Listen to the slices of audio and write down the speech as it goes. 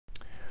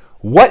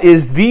what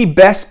is the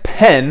best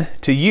pen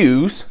to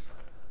use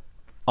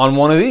on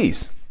one of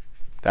these?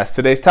 That's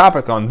today's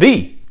topic on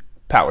the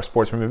Power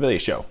Sports Memorabilia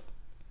Show.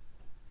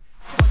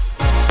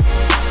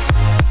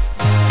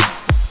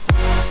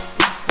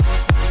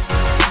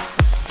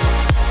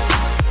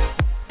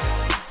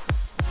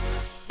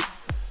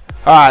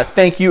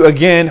 Thank you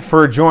again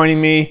for joining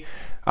me.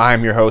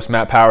 I'm your host,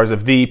 Matt Powers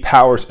of the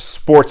Powers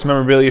Sports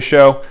Memorabilia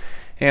Show.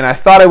 And I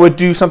thought I would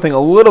do something a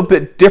little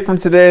bit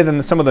different today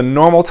than some of the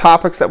normal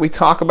topics that we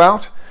talk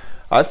about.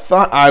 I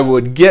thought I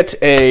would get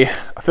a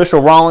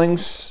official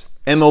Rawlings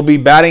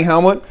MLB batting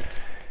helmet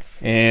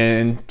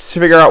and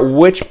figure out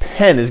which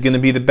pen is going to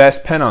be the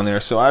best pen on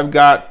there. So I've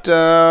got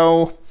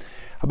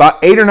about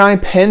 8 or 9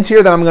 pens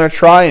here that I'm going to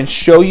try and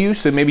show you,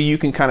 so maybe you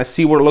can kind of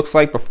see what it looks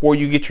like before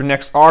you get your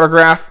next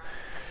autograph.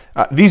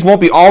 These won't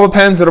be all the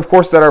pens that, of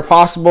course, that are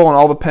possible and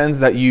all the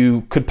pens that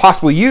you could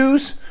possibly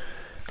use.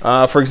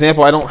 For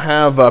example, I don't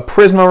have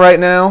Prisma right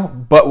now,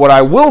 but what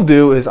I will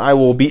do is I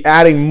will be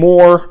adding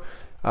more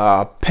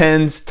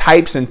pens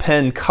types and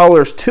pen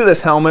colors to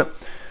this helmet.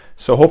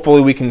 So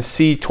hopefully we can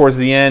see towards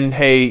the end,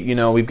 hey, you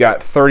know, we've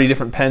got 30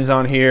 different pens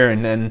on here,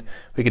 and then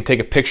we can take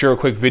a picture or a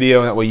quick video,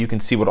 and that way you can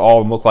see what all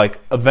of them look like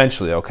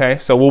eventually, okay?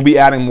 So we'll be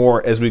adding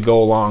more as we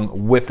go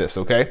along with this,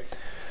 okay?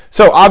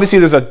 So obviously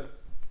there's a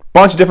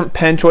bunch of different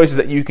pen choices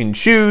that you can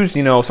choose.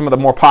 You know, some of the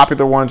more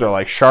popular ones are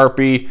like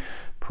Sharpie,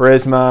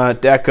 Prisma,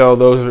 Deco.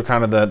 Those are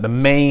kind of the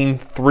main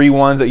 3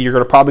 ones that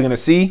you're probably going to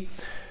see.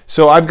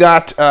 So I've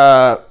got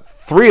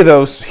 3 of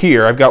those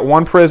here. I've got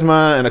 1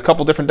 Prisma and a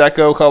couple different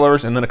Deco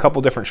colors and then a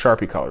couple different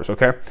Sharpie colors,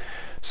 okay?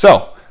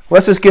 So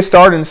let's just get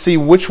started and see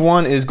which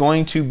one is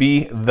going to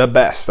be the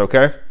best,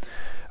 okay?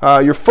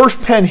 Your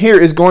first pen here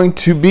is going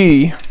to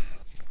be,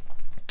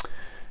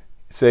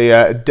 it's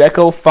a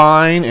Deco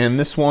Fine, and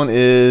this one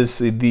is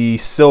the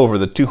silver,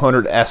 the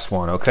 200S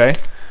one, okay?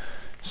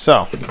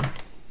 So,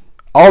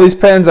 all these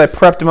pens, I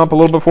prepped them up a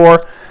little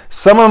before.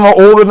 Some of them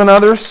are older than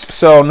others,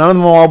 so none of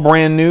them are all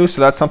brand new,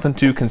 so that's something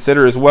to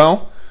consider as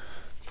well.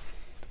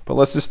 But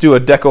let's just do a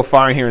Deco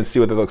Fine here and see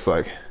what it looks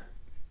like.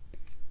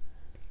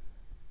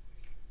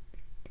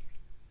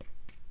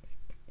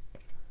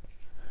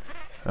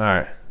 All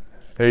right,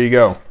 there you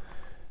go.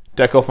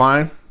 Deco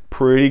Fine.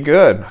 Pretty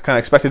good. I kind of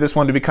expected this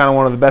one to be kind of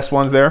one of the best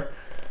ones there.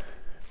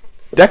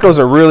 Decos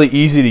are really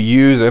easy to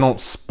use. They don't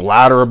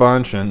splatter a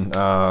bunch, and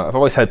I've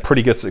always had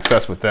pretty good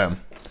success with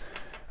them.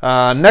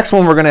 Next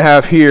one we're going to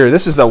have here,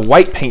 this is a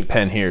white paint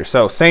pen here.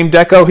 So same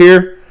Deco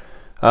here.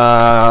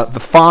 The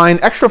fine,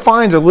 extra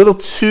fines are a little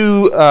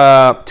too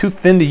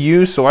thin to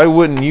use, so I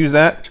wouldn't use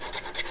that.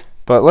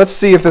 But let's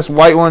see if this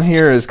white one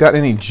here has got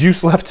any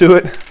juice left to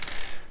it.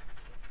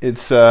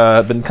 It's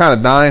been kind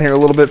of dying here a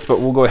little bit, but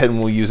we'll go ahead and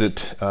we'll use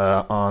it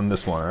on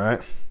this one, all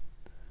right?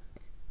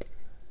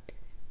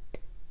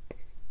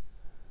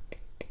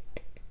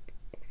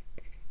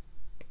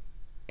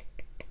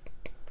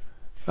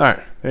 All right,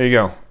 there you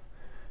go.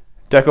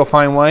 Deco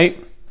Fine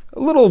White, a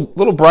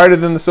little brighter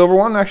than the silver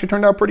one. Actually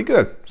turned out pretty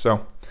good.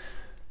 So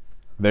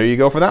there you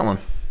go for that one.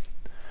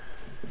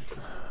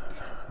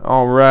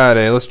 All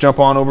righty, let's jump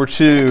on over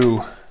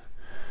to,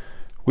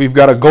 we've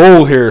got a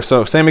gold here.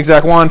 So same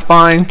exact one,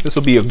 fine. This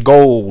will be a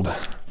gold.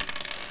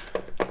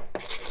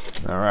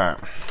 All right.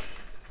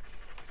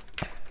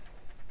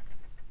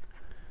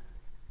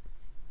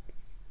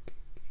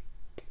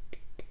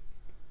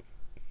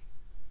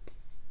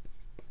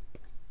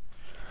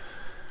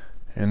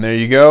 And there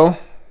you go.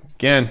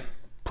 Again,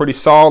 pretty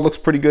solid, looks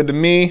pretty good to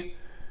me.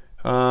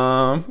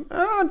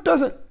 It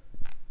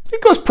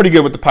goes pretty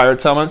good with the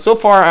Pirates helmet. So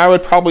far, I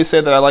would probably say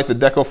that I like the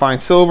Deco Fine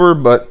Silver,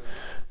 but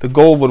the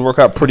gold would work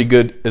out pretty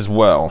good as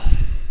well.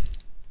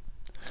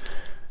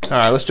 All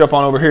right, let's jump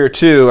on over here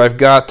too. I've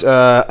got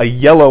a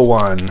yellow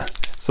one.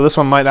 So this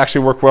one might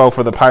actually work well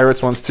for the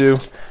Pirates ones too.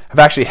 I've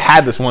actually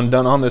had this one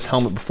done on this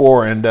helmet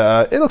before, and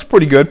it looks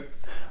pretty good.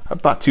 I'm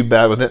not too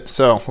bad with it.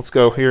 So let's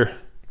go here.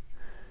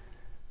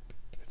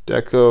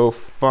 Deco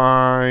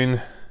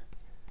Fine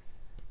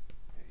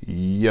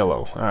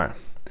yellow. All right,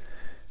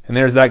 and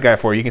there's that guy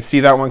for you. You can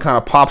see that one kind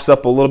of pops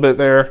up a little bit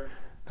there.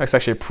 That's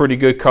actually a pretty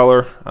good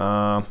color.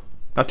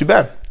 Not too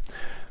bad.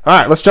 All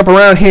right, let's jump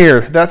around here.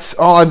 That's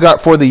all I've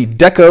got for the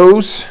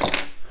Decos.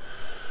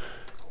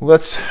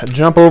 Let's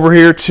jump over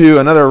here to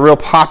another real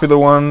popular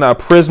one,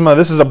 Prisma.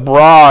 This is a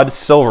broad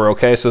silver,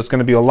 okay, so it's going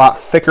to be a lot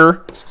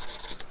thicker.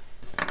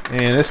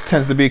 And this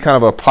tends to be kind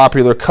of a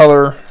popular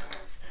color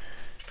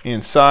in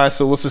size.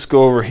 So let's just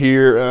go over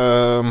here.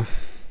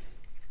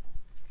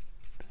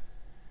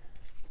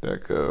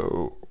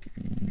 Deco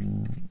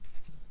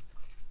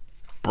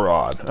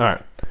Broad. All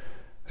right,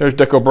 there's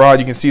Deco Broad.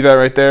 You can see that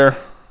right there.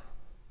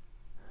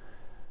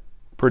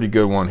 Pretty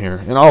good one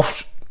here. And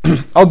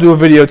I'll do a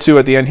video too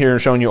at the end here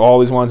showing you all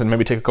these ones and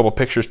maybe take a couple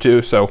pictures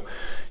too, so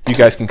you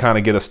guys can kind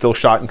of get a still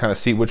shot and kind of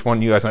see which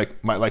one you guys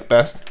might like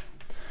best.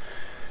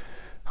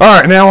 All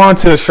right, now on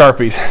to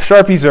Sharpies.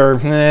 Sharpies are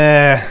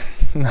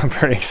not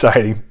very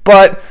exciting,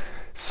 but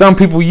some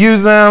people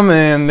use them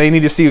and they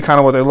need to see kind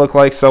of what they look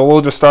like. So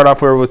we'll just start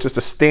off here with just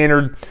a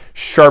standard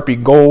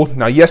Sharpie Gold.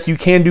 Now, yes, you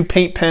can do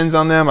paint pens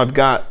on them. I've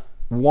got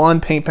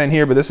one paint pen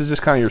here, but this is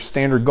just kind of your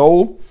standard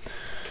gold.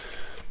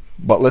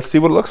 But let's see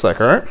what it looks like,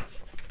 all right?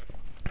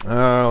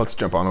 Let's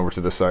jump on over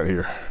to this side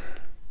here.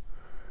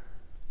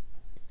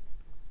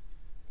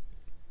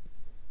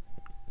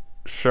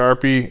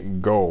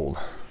 Sharpie Gold.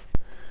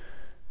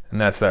 And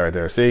that's that right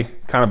there. See?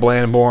 Kind of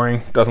bland and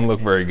boring. Doesn't look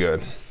very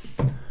good.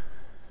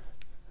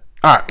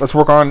 All right, let's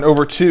work on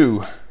over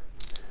to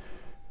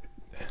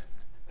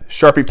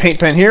Sharpie paint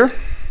pen here.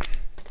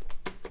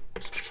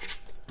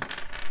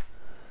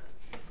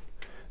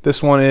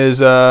 This one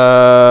is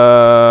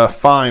a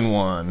fine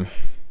one.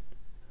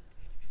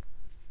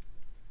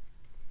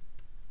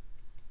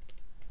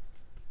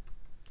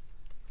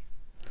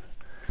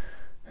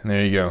 And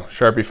there you go,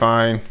 Sharpie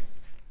fine.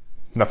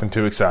 Nothing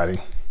too exciting.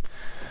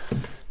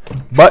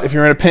 But if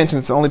you're in a pinch and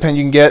it's the only pen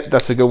you can get,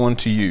 that's a good one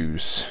to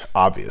use,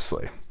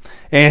 obviously.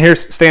 And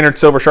here's standard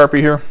silver Sharpie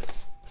here.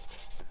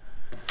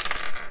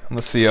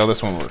 Let's see how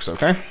this one works,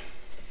 okay?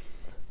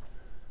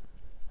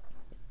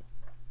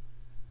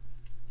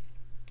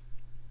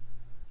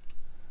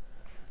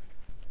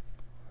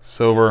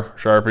 Silver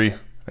Sharpie,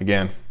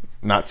 again,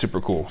 not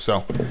super cool.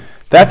 So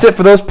that's it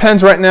for those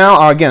pens right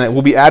now. Again,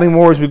 we'll be adding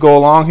more as we go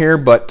along here,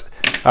 but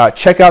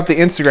check out the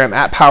Instagram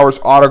at Powers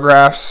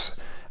Autographs.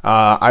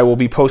 I will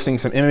be posting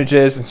some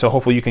images, and so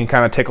hopefully you can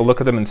kind of take a look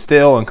at them and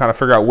still and kind of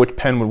figure out which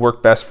pen would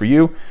work best for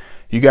you.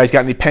 You guys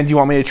got any pens you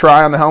want me to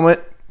try on the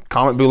helmet?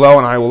 Comment below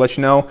and I will let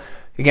you know.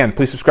 Again,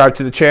 please subscribe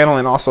to the channel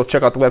and also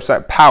check out the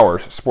website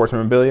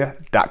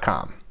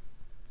powerssportsmemorabilia.com.